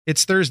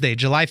It's Thursday,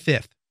 July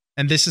 5th,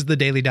 and this is the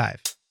Daily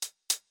Dive.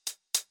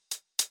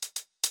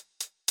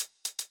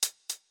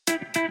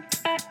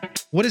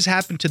 What has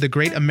happened to the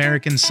great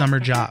American summer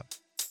job?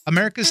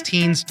 America's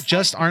teens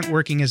just aren't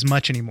working as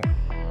much anymore.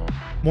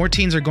 More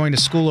teens are going to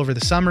school over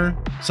the summer,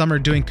 some are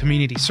doing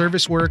community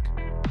service work,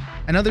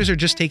 and others are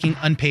just taking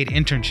unpaid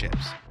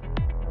internships.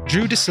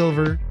 Drew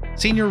DeSilver,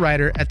 senior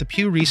writer at the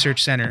Pew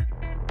Research Center,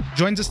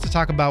 joins us to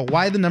talk about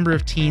why the number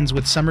of teens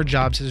with summer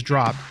jobs has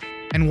dropped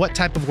and what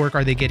type of work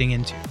are they getting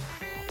into.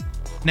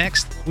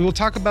 Next, we will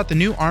talk about the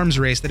new arms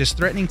race that is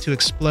threatening to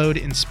explode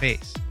in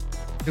space.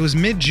 It was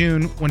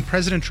mid-June when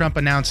President Trump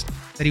announced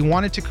that he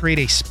wanted to create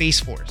a space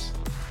force.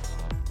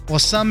 While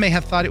some may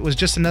have thought it was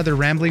just another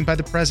rambling by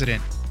the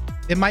president,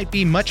 it might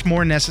be much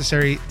more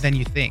necessary than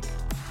you think.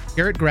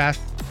 Garrett Graff,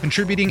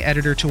 contributing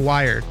editor to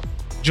Wired,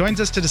 joins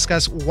us to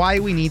discuss why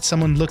we need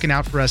someone looking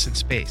out for us in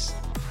space.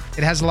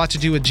 It has a lot to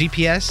do with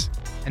GPS,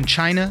 and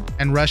China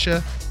and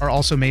Russia are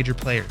also major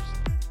players.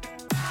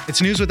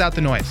 It's news without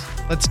the noise.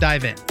 Let's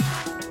dive in.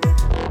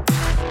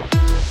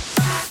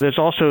 There's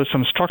also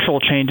some structural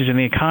changes in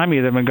the economy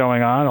that have been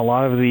going on. A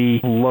lot of the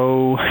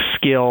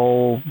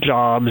low-skill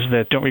jobs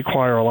that don't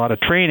require a lot of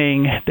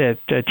training that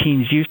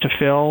teens used to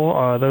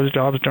fill, those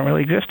jobs don't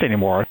really exist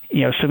anymore.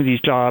 You know, some of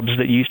these jobs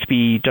that used to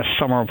be just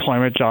summer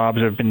employment jobs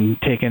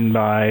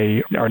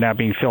are now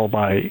being filled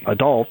by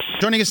adults.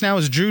 Joining us now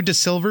is Drew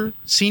DeSilver,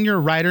 senior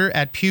writer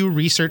at Pew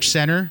Research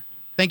Center.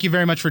 Thank you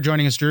very much for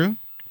joining us, Drew.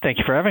 Thank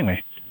you for having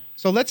me.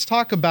 So let's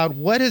talk about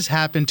what has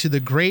happened to the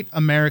great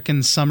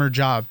American summer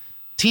job.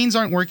 Teens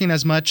aren't working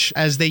as much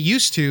as they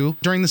used to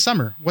during the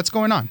summer. What's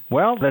going on?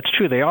 Well, that's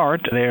true. They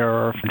aren't.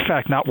 They're, in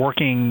fact, not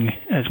working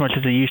as much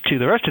as they used to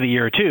the rest of the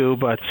year, too.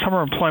 But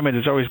summer employment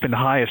has always been the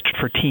highest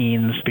for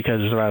teens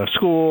because they're out of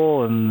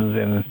school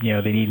and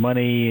they need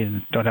money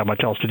and don't have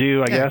much else to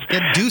do, I guess.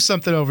 Do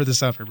something over the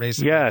summer,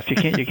 basically. Yes, you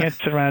can't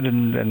sit around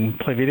and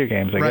play video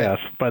games, I guess.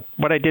 But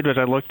what I did was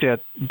I looked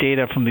at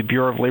data from the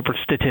Bureau of Labor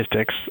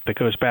Statistics that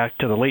goes back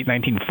to the late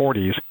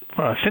 1940s.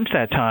 Since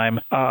that time,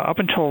 up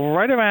until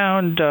right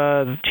around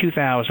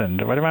 2000,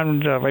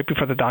 right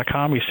before the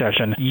dot-com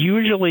recession,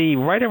 usually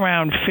right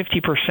around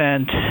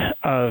 50%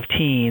 of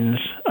teens,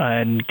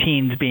 and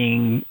teens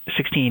being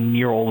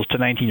 16-year-olds to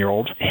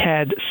 19-year-olds,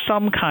 had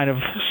some kind of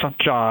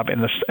job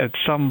at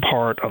some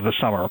part of the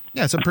summer.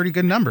 Yeah, it's a pretty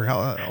good number.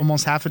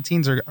 Almost half of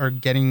teens are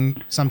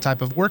getting some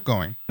type of work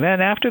going. Then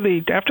after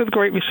the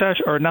Great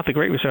Recession, or not the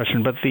Great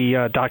Recession, but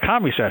the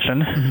dot-com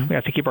recession, we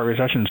have to keep our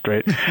recession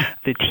straight,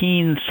 the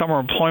teen summer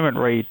employment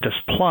rate just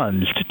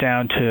plunged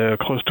down to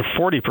close to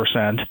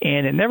 40%,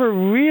 and it never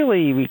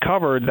really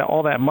recovered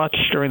all that much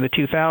during the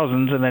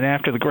 2000s. And then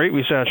after the Great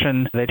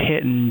Recession that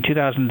hit in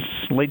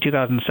late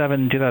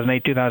 2007,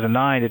 2008,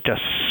 2009, it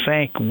just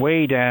sank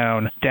way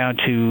down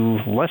to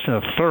less than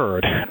a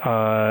third.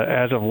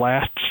 As of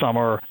last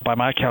summer, by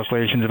my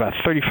calculations, about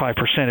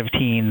 35% of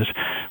teens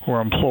were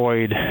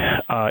employed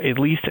at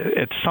least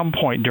at some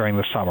point during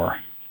the summer.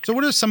 So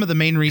what are some of the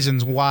main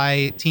reasons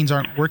why teens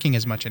aren't working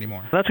as much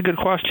anymore? That's a good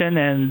question,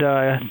 and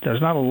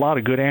there's not a lot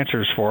of good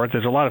answers for it.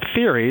 There's a lot of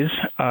theories.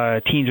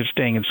 Teens are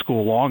staying in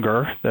school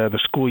longer. The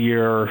school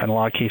year, in a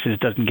lot of cases,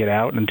 doesn't get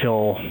out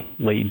until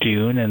late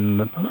June,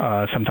 and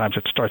sometimes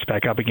it starts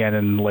back up again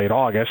in late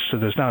August, so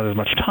there's not as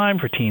much time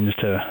for teens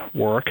to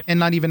work. And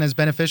not even as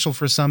beneficial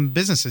for some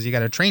businesses. You got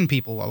to train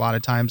people a lot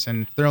of times,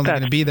 and they're only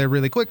going to be there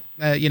really quick.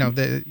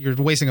 You're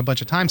wasting a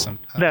bunch of time.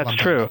 That's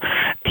true.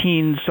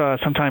 Teens,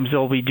 sometimes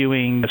they'll be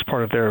doing, as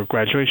part of their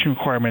graduation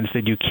requirements, they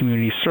do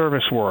community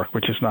service work,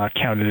 which is not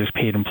counted as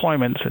paid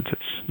employment since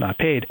it's not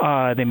paid.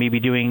 They may be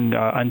doing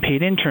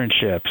unpaid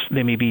internships.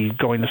 They may be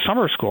going to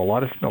summer school. A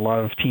lot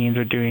of teens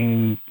are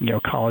doing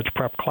college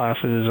prep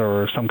classes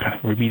or some kind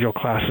of remedial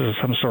classes of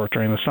some sort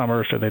during the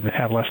summer, so they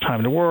have less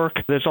time to work.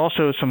 There's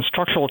also some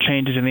structural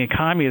changes in the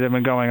economy that have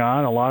been going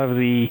on. A lot of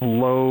the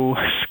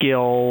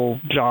low-skill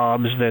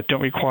jobs that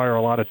don't require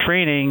a lot of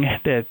training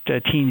that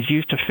teens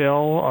used to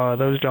fill,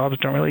 those jobs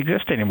don't really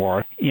exist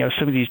anymore.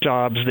 Some of these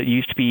jobs that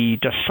used to be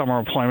just summer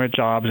employment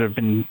jobs are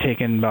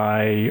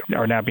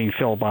now being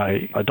filled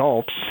by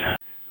adults.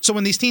 So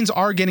when these teens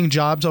are getting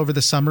jobs over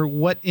the summer,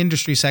 what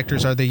industry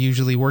sectors are they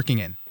usually working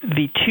in?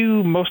 The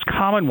two most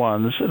common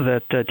ones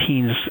that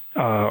teens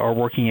are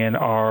working in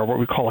are what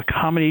we call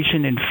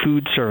accommodation and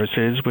food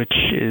services, which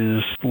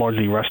is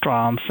largely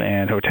restaurants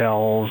and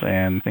hotels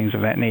and things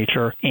of that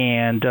nature,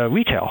 and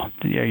retail,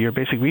 your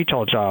basic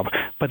retail job.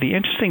 But the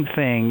interesting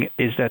thing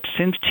is that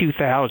since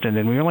 2000,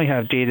 and we only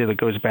have data that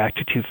goes back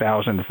to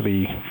 2000 for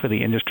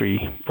the industry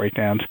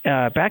breakdowns,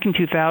 back in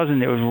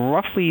 2000, it was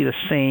roughly the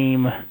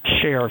same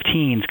share of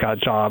teens got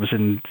jobs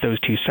in those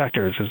two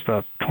sectors is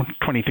the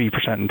 23%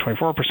 and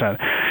 24%.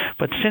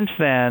 But since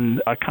then,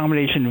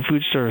 accommodation and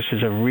food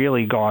services have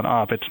really gone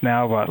up. It's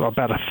now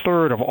about a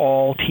third of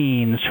all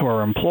teens who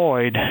are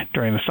employed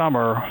during the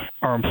summer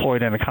are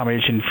employed in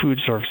accommodation and food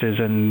services,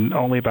 and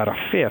only about a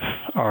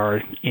fifth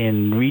are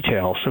in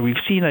retail. So we've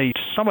seen a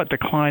somewhat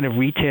decline of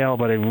retail,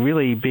 but a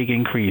really big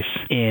increase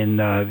in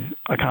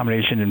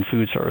accommodation and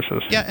food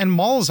services. Yeah, and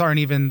malls aren't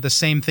even the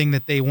same thing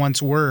that they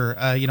once were.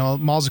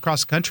 Malls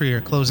across the country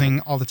are closing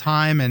all the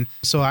time, and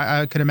so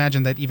I could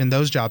imagine that even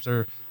those jobs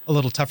are a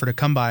little tougher to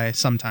come by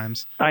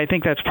sometimes. I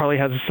think that's probably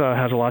has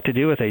a lot to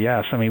do with it.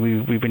 Yes, I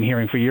mean we've been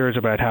hearing for years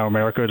about how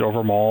America is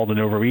over-malled and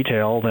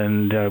over-retailed,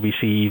 and we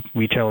see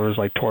retailers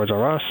like Toys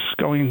R Us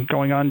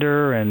going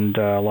under, and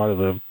a lot of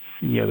the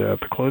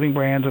clothing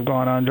brands have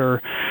gone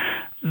under.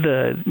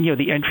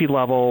 The entry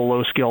level,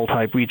 low skill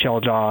type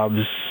retail jobs,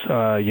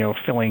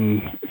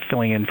 filling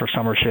in for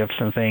summer shifts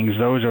and things.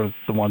 Those are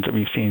the ones that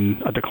we've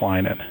seen a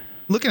decline in.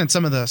 Looking at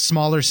some of the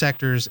smaller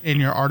sectors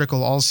in your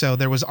article also,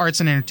 there was arts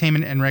and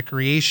entertainment and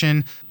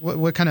recreation.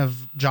 What kind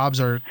of jobs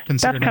are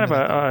considered? That's kind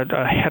of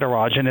a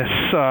heterogeneous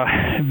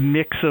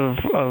mix of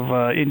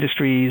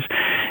industries.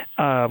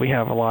 We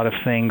have a lot of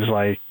things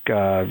like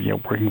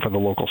working for the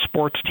local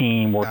sports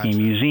team, working in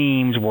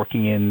museums,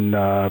 working in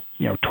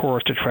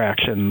tourist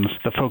attractions.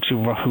 The folks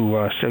who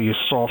sell you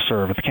soft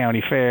serve at the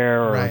county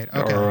fair, or, right.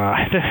 Okay.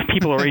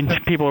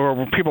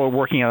 or people are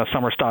working at a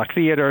summer stock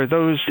theater.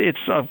 It's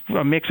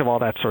a mix of all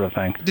that sort of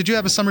thing. Did you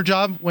have a summer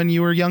job when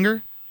you were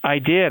younger? I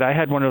did. I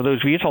had one of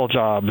those retail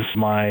jobs.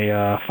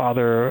 My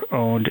father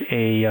owned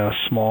a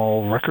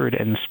small record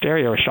and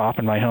stereo shop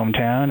in my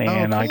hometown,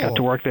 and I got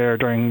to work there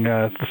during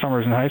the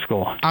summers in high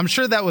school. I'm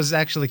sure that was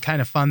actually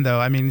kind of fun, though.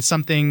 I mean,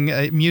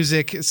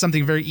 music,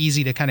 something very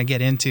easy to kind of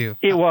get into.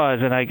 It was,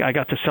 and I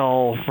got to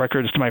sell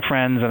records to my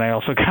friends, and I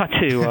also got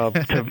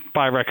to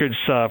buy records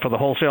for the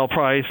wholesale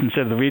price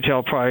instead of the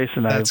retail price,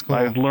 and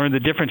I've learned the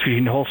difference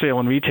between wholesale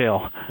and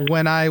retail.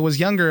 When I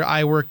was younger,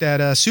 I worked at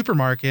a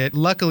supermarket.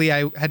 Luckily,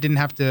 I didn't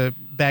have to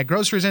bag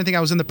groceries or anything. I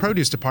was in the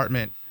produce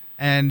department,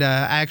 and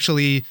I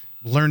actually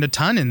learned a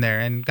ton in there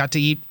and got to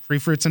eat free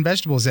fruits and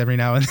vegetables every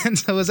now and then.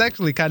 So it was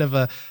actually kind of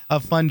a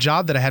fun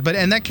job that I had.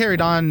 And that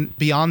carried on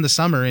beyond the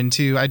summer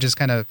into, I just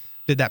kind of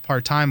did that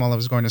part-time while I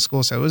was going to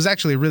school. So it was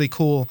actually a really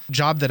cool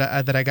job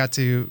that I got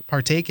to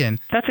partake in.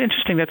 That's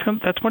interesting.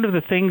 That's one of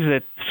the things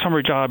that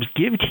summer jobs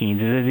give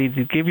teens, is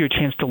they give you a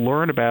chance to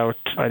learn about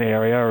an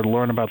area or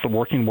learn about the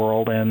working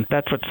world. And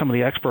that's what some of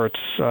the experts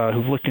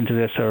who've looked into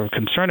this are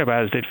concerned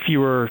about, is that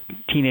fewer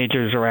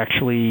teenagers are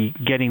actually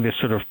getting this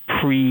sort of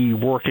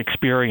pre-work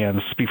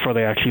experience before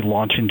they actually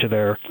launch into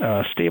their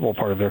stable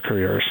part of their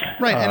careers.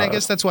 Right. And I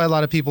guess that's why a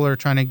lot of people are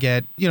trying to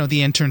get,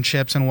 the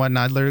internships and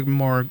whatnot. They're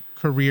more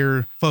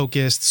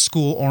career-focused,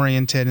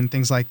 school-oriented, and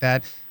things like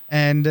that.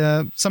 And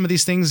some of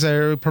these things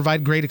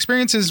provide great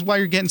experiences while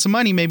you're getting some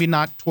money, maybe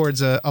not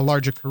towards a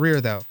larger career,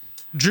 though.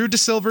 Drew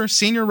DeSilver,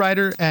 senior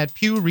writer at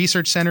Pew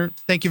Research Center,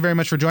 thank you very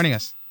much for joining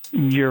us.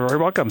 You're very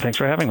welcome. Thanks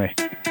for having me.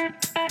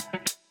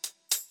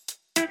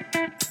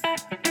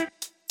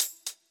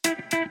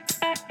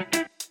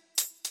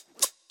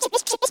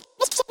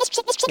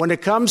 When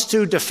it comes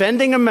to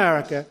defending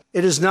America,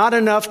 it is not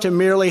enough to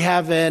merely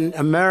have an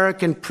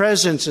American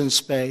presence in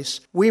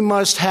space. We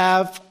must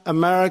have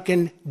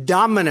American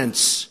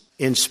dominance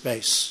in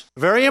space.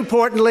 Very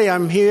importantly,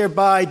 I'm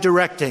hereby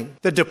directing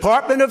the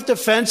Department of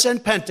Defense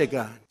and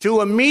Pentagon to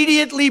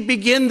immediately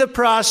begin the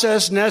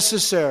process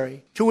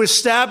necessary to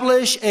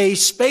establish a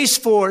Space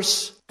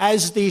Force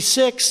as the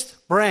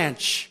sixth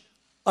branch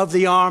of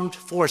the armed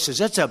forces.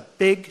 That's a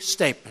big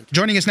statement.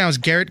 Joining us now is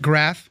Garrett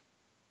Graff.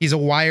 He's a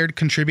Wired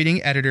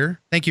contributing editor.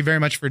 Thank you very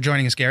much for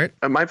joining us, Garrett.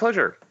 My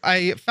pleasure.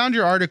 I found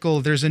your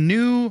article. There's a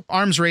new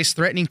arms race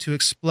threatening to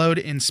explode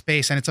in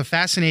space, and it's a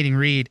fascinating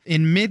read.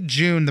 In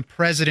mid-June, the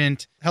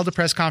president held a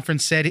press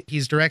conference, said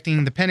he's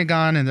directing the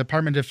Pentagon and the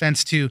Department of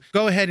Defense to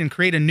go ahead and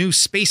create a new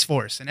Space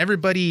Force. And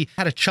everybody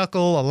had a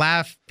chuckle, a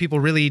laugh. People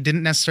really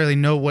didn't necessarily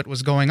know what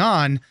was going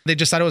on. They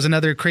just thought it was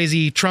another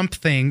crazy Trump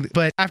thing.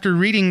 But after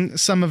reading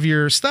some of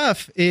your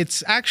stuff,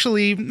 it's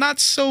actually not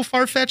so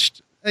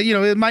far-fetched.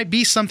 It might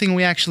be something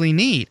we actually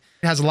need.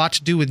 It has a lot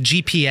to do with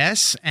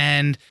GPS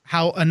and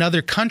how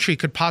another country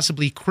could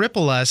possibly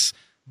cripple us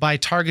by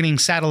targeting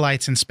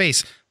satellites in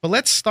space. But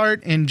let's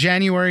start in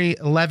January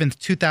 11th,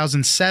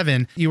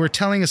 2007. You were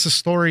telling us a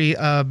story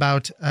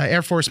about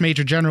Air Force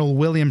Major General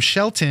William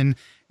Shelton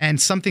and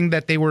something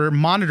that they were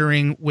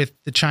monitoring with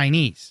the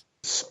Chinese.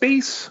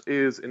 Space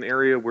is an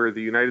area where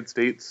the United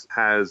States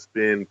has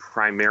been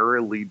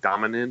primarily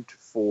dominant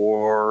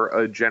for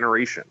a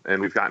generation,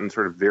 and we've gotten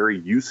sort of very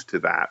used to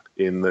that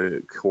in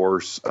the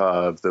course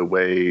of the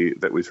way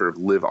that we sort of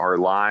live our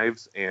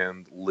lives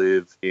and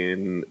live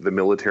in the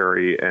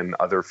military and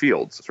other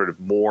fields. Sort of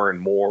more and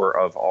more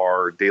of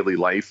our daily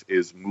life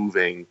is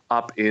moving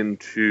up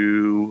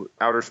into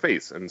outer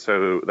space, and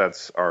so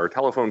that's our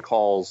telephone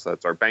calls,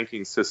 that's our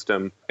banking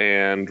system,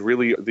 and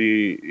really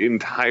the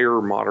entire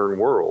modern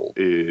world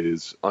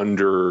is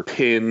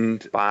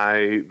underpinned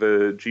by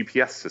the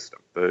GPS system.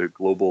 the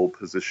Global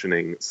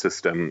Positioning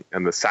System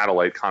and the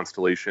satellite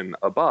constellation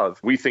above.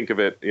 We think of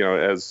it,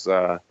 as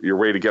your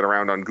way to get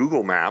around on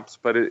Google Maps,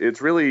 but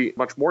it's really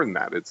much more than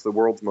that. It's the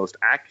world's most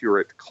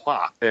accurate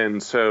clock.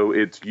 And so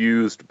it's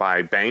used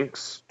by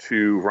banks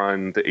to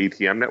run the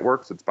ATM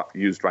networks. It's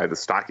used by the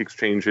stock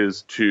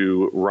exchanges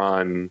to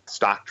run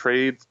stock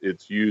trades.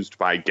 It's used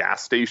by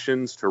gas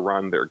stations to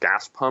run their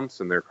gas pumps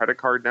and their credit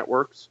card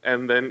networks.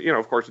 And then,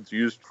 of course, it's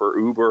used for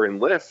Uber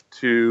and Lyft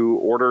to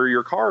order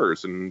your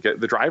cars and get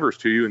the drivers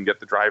to you and get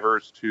the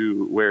drivers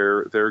to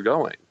where they're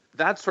going.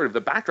 That's sort of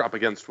the backdrop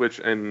against which,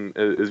 and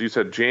as you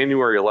said,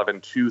 January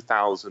 11,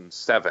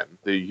 2007,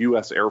 the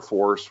U.S. Air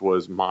Force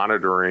was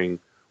monitoring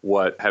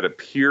what had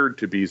appeared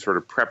to be sort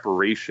of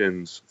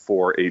preparations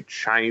for a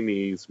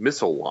Chinese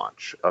missile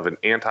launch of an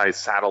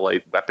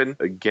anti-satellite weapon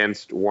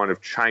against one of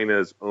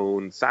China's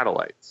own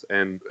satellites.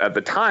 And at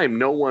the time,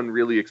 no one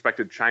really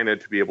expected China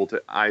to be able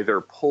to either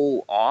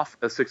pull off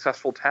a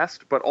successful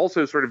test, but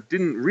also sort of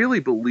didn't really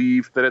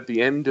believe that at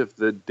the end of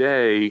the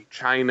day,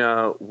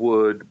 China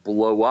would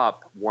blow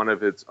up one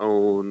of its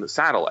own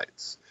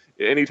satellites.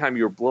 Anytime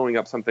you're blowing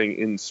up something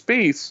in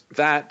space,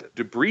 that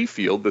debris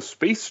field, the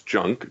space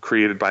junk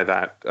created by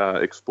that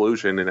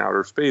explosion in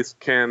outer space,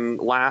 can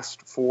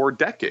last for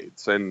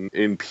decades and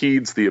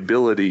impedes the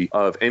ability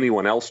of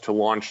anyone else to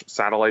launch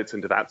satellites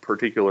into that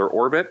particular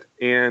orbit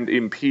and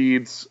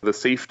impedes the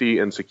safety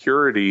and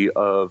security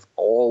of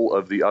all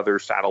of the other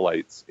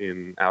satellites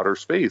in outer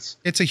space.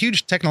 It's a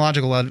huge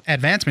technological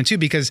advancement, too,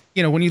 because,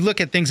 when you look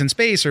at things in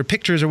space or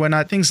pictures or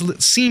whatnot, things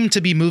seem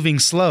to be moving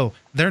slow.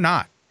 They're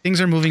not. Things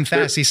are moving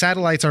fast. These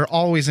satellites are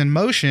always in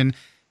motion.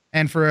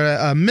 And for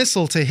a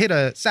missile to hit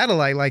a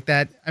satellite like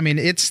that,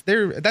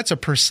 that's a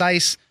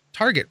precise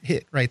target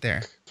hit right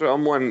there.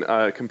 Someone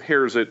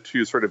compares it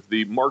to sort of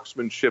the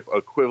marksmanship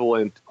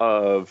equivalent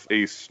of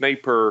a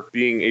sniper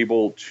being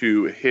able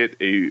to hit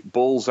a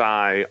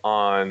bullseye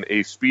on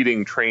a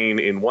speeding train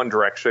in one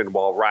direction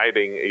while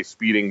riding a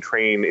speeding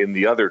train in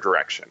the other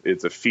direction.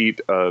 It's a feat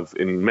of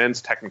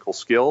immense technical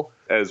skill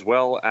as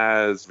well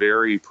as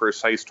very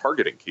precise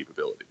targeting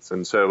capabilities.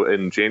 And so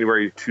in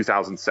January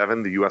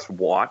 2007, the U.S.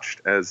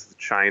 watched as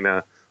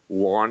China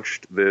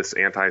launched this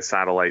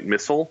anti-satellite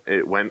missile.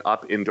 It went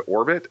up into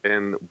orbit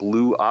and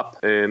blew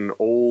up an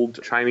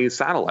old Chinese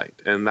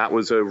satellite. And that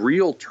was a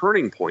real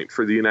turning point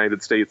for the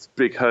United States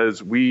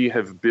because we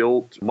have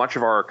built much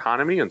of our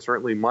economy and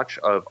certainly much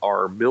of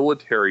our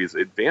military's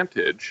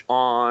advantage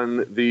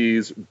on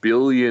these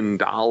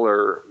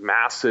billion-dollar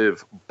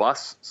massive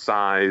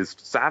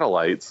bus-sized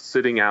satellites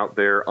sitting out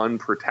there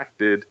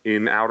unprotected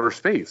in outer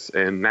space.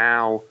 And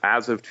now,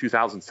 as of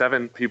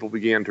 2007, people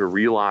began to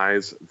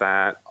realize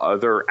that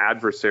other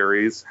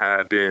adversaries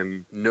had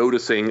been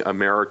noticing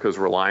America's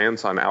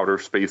reliance on outer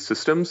space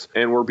systems,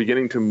 and we're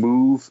beginning to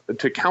move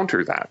to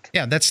counter that.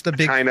 Yeah, that's the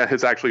big... China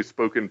has actually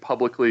spoken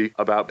publicly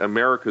about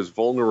America's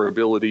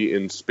vulnerability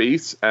in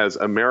space as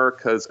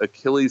America's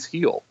Achilles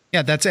heel.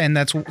 Yeah, that's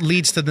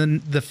leads to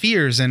the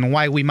fears and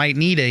why we might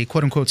need a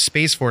quote-unquote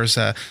space force.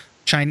 The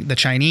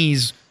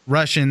Chinese,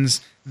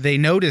 Russians, they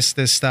notice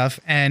this stuff,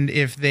 and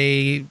if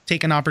they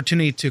take an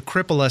opportunity to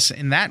cripple us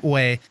in that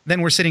way, then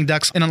we're sitting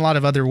ducks in a lot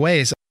of other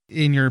ways.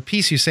 In your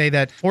piece, you say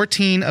that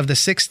 14 of the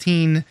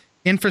 16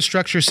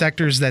 infrastructure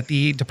sectors that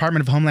the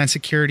Department of Homeland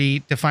Security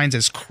defines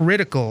as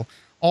critical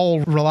all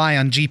rely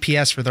on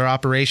GPS for their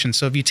operations.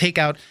 So if you take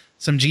out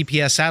some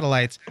GPS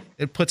satellites,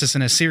 it puts us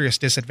in a serious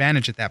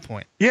disadvantage at that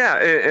point. Yeah,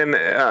 and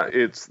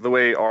it's the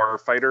way our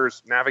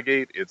fighters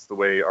navigate. It's the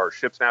way our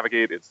ships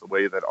navigate. It's the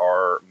way that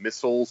our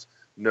missiles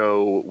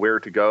know where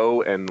to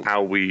go and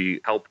how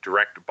we help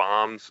direct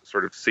bombs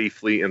sort of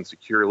safely and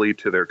securely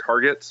to their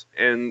targets.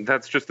 And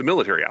that's just the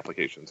military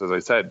applications. As I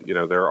said,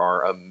 there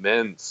are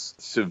immense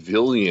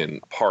civilian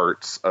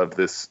parts of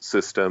this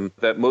system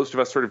that most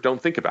of us sort of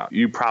don't think about.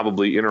 You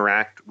probably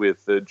interact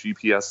with the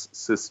GPS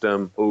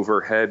system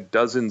overhead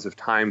dozens of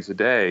times a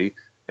day,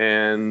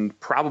 and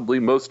probably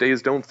most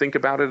days don't think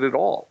about it at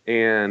all.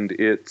 And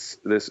it's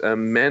this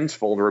immense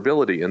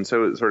vulnerability. And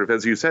so sort of,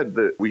 as you said,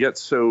 that we get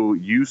so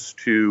used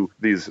to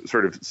these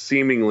sort of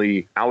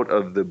seemingly out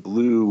of the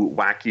blue,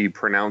 wacky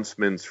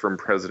pronouncements from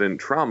President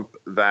Trump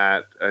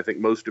that I think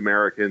most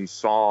Americans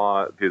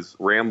saw his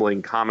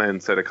rambling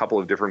comments at a couple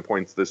of different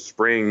points this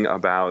spring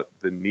about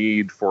the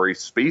need for a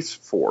space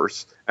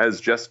force as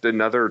just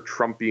another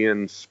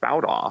Trumpian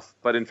spout off.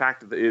 But in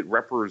fact, it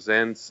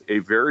represents a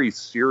very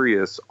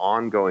serious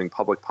ongoing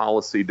public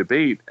policy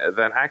debate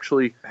that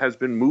actually has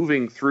been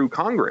moving through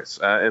Congress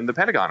and the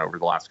Pentagon over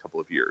the last couple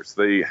of years.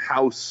 The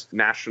House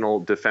National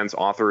Defense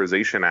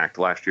Authorization Act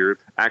last year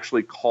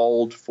actually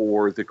called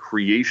for the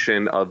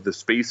creation of the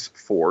Space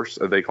Force.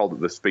 They called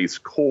it the Space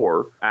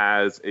Corps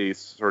as a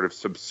sort of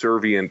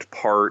subservient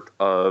part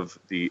of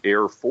the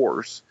Air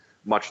Force,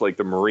 much like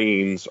the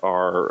Marines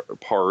are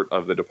part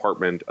of the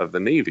Department of the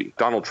Navy.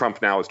 Donald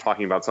Trump now is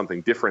talking about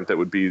something different that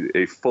would be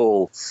a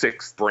full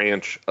sixth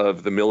branch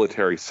of the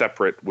military,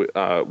 separate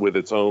with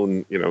its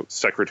own,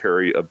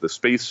 Secretary of the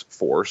Space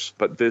Force.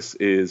 But this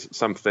is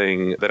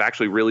something that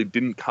actually really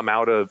didn't come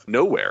out of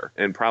nowhere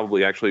and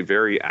probably actually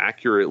very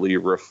accurately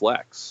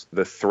reflects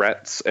the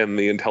threats and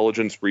the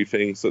intelligence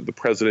briefings that the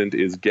president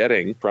is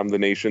getting from the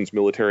nation's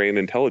military and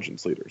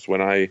intelligence leaders.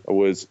 When I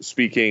was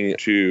speaking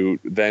to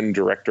then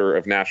Director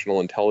of National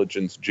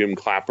Intelligence Jim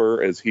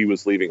Clapper as he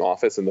was leaving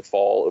office in the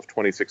fall of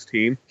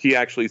 2016, he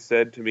actually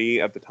said to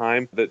me at the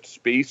time that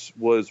space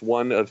was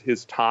one of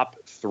his top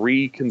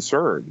 3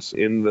 concerns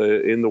in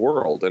the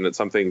world, and it's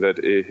something that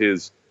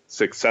his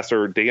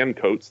successor, Dan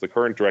Coats, the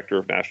current Director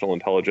of National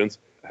Intelligence,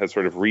 has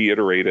sort of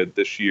reiterated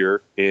this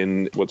year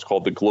in what's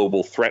called the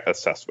Global Threat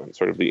Assessment,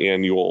 sort of the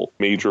annual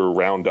major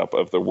roundup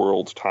of the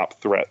world's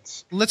top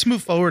threats. Let's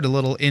move forward a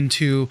little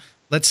into,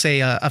 let's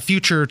say, a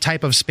future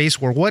type of space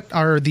war. What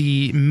are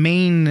the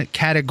main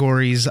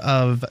categories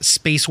of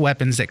space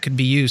weapons that could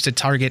be used to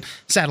target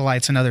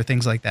satellites and other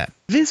things like that?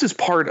 This is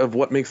part of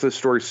what makes this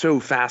story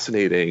so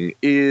fascinating,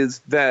 is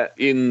that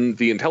in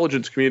the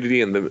intelligence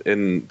community and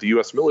in the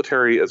U.S.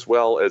 military, as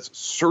well as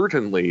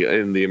certainly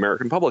in the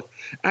American public,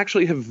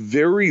 actually have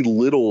very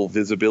little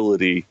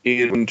visibility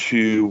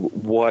into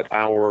what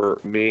our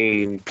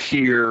main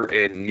peer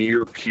and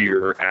near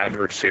peer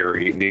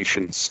adversary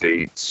nation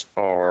states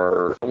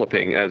are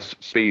developing as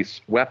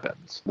space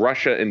weapons.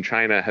 Russia and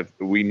China have,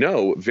 we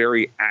know,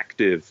 very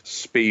active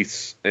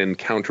space and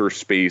counter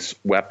space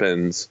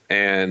weapons,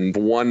 and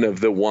one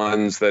of the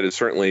ones that is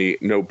certainly,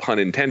 no pun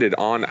intended,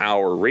 on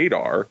our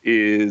radar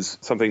is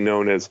something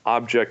known as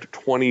Object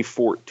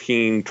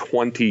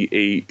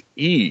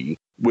 2014-28E,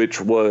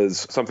 which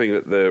was something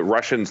that the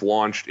Russians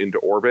launched into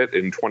orbit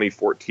in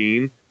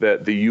 2014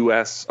 that the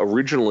U.S.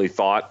 originally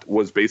thought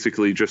was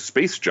basically just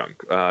space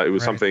junk. It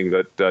was something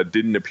that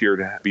didn't appear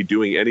to be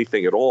doing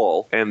anything at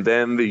all. And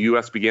then the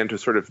U.S. began to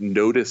sort of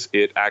notice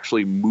it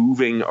actually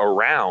moving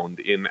around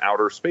in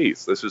outer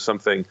space. This is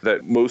something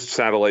that most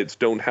satellites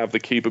don't have the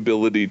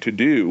capability to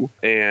do.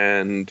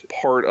 And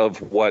part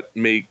of what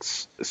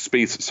makes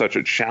space such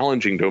a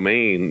challenging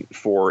domain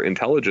for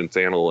intelligence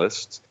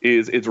analysts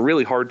is it's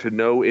really hard to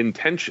know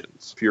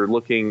intentions. If you're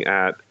looking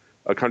at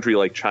a country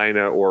like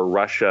China or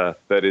Russia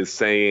that is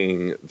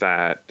saying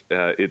that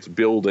it's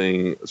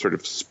building sort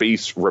of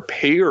space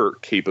repair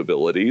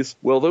capabilities,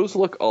 well, those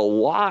look a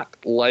lot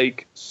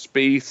like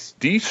space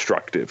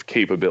destructive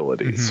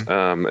capabilities.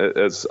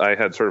 As I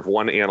had sort of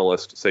one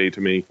analyst say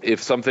to me,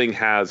 if something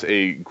has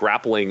a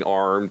grappling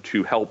arm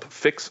to help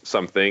fix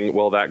something,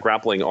 well, that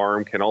grappling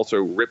arm can also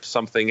rip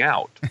something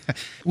out.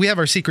 We have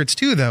our secrets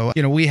too, though.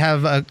 We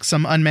have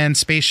some unmanned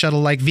space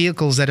shuttle-like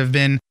vehicles that have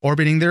been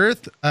orbiting the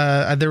Earth.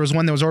 There was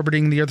one that was orbiting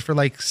the Earth for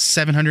like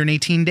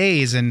 718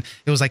 days, and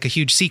it was like a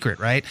huge secret,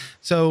 right?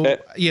 So,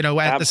 at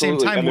the same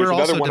time, and we're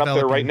also developing. There's another one up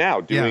there right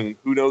now doing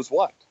who knows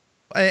what.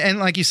 And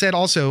like you said,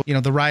 also,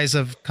 the rise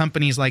of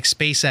companies like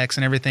SpaceX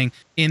and everything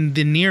in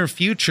the near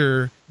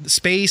future,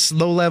 space,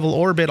 low level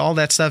orbit, all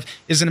that stuff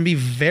is going to be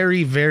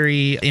very,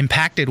 very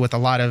impacted with a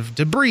lot of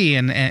debris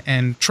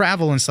and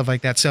travel and stuff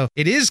like that. So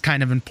it is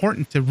kind of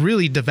important to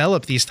really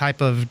develop these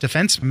type of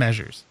defense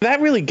measures. That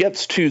really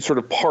gets to sort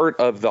of part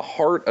of the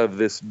heart of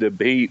this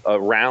debate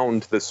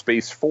around the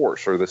Space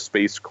Force or the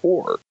Space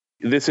Corps.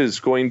 This is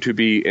going to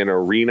be an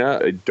arena,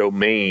 a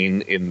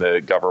domain in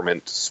the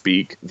government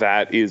speak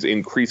that is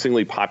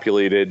increasingly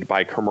populated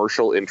by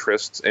commercial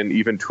interests and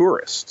even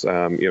tourists.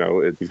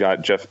 You've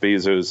got Jeff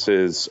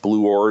Bezos's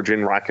Blue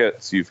Origin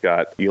rockets. You've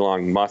got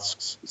Elon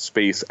Musk's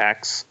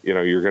SpaceX.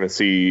 You're going to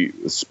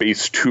see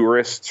space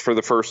tourists for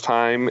the first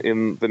time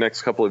in the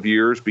next couple of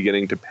years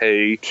beginning to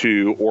pay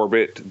to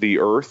orbit the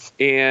Earth.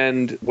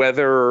 And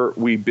whether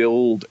we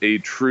build a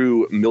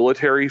true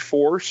military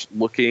force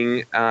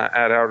looking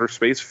at outer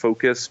space,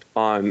 focused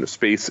on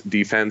space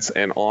defense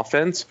and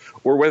offense,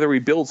 or whether we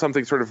build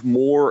something sort of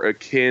more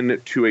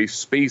akin to a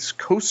space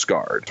Coast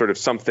Guard, sort of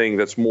something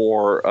that's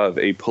more of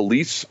a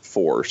police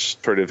force,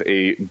 sort of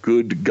a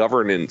good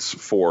governance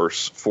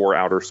force for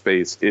outer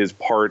space, is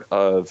part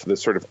of the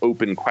sort of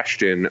open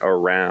question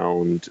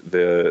around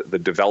the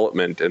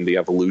development and the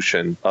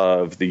evolution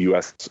of the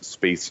U.S.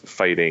 space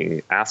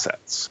fighting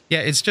assets. Yeah,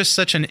 it's just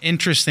such an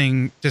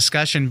interesting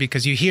discussion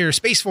because you hear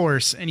Space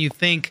Force and you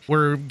think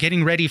we're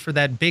getting ready for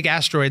that big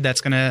asteroid that's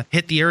going to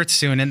hit the Earth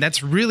soon. And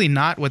that's really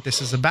not what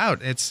this is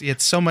about.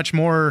 It's so much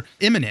more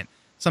imminent,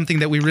 something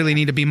that we really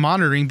need to be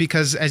monitoring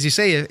because, as you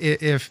say,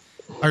 if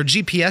our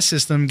GPS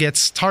system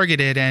gets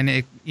targeted and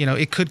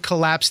it could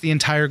collapse the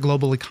entire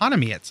global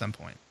economy at some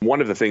point.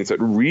 One of the things that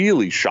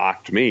really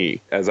shocked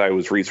me as I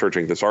was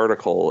researching this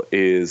article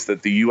is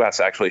that the U.S.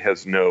 actually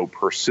has no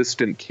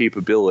persistent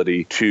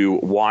capability to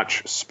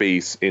watch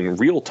space in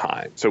real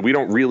time. So we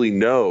don't really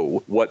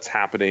know what's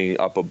happening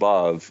up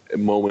above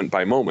moment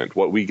by moment.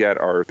 What we get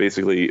are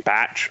basically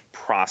batch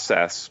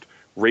processed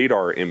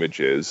radar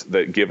images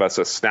that give us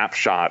a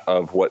snapshot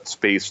of what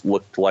space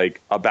looked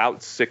like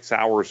about 6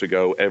 hours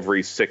ago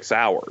every 6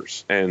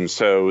 hours. And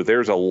so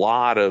there's a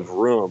lot of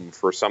room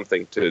for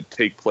something to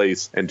take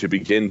place and to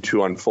begin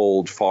to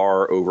unfold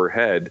far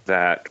overhead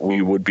that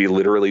we would be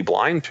literally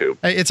blind to.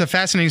 It's a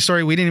fascinating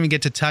story. We didn't even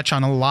get to touch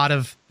on a lot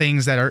of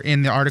things that are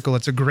in the article.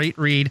 It's a great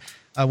read.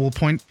 We'll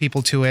point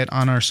people to it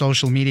on our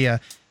social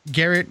media.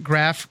 Garrett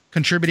Graff,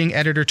 contributing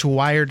editor to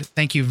Wired,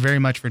 thank you very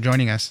much for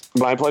joining us.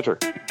 My pleasure.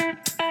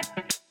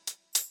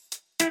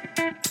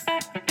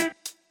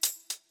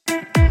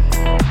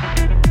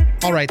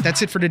 All right,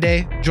 that's it for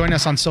today. Join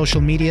us on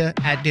social media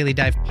at Daily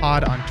Dive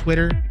Pod on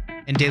Twitter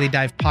and Daily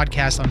Dive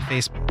Podcast on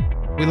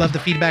Facebook. We love the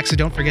feedback, so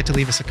don't forget to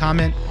leave us a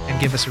comment and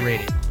give us a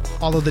rating.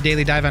 Follow The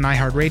Daily Dive on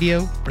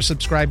iHeartRadio or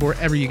subscribe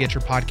wherever you get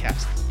your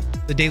podcasts.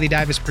 The Daily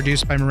Dive is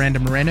produced by Miranda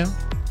Moreno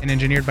and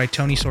engineered by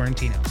Tony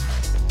Sorrentino.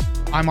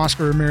 I'm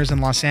Oscar Ramirez in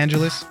Los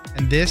Angeles,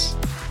 and this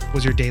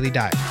was your Daily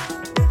Dive.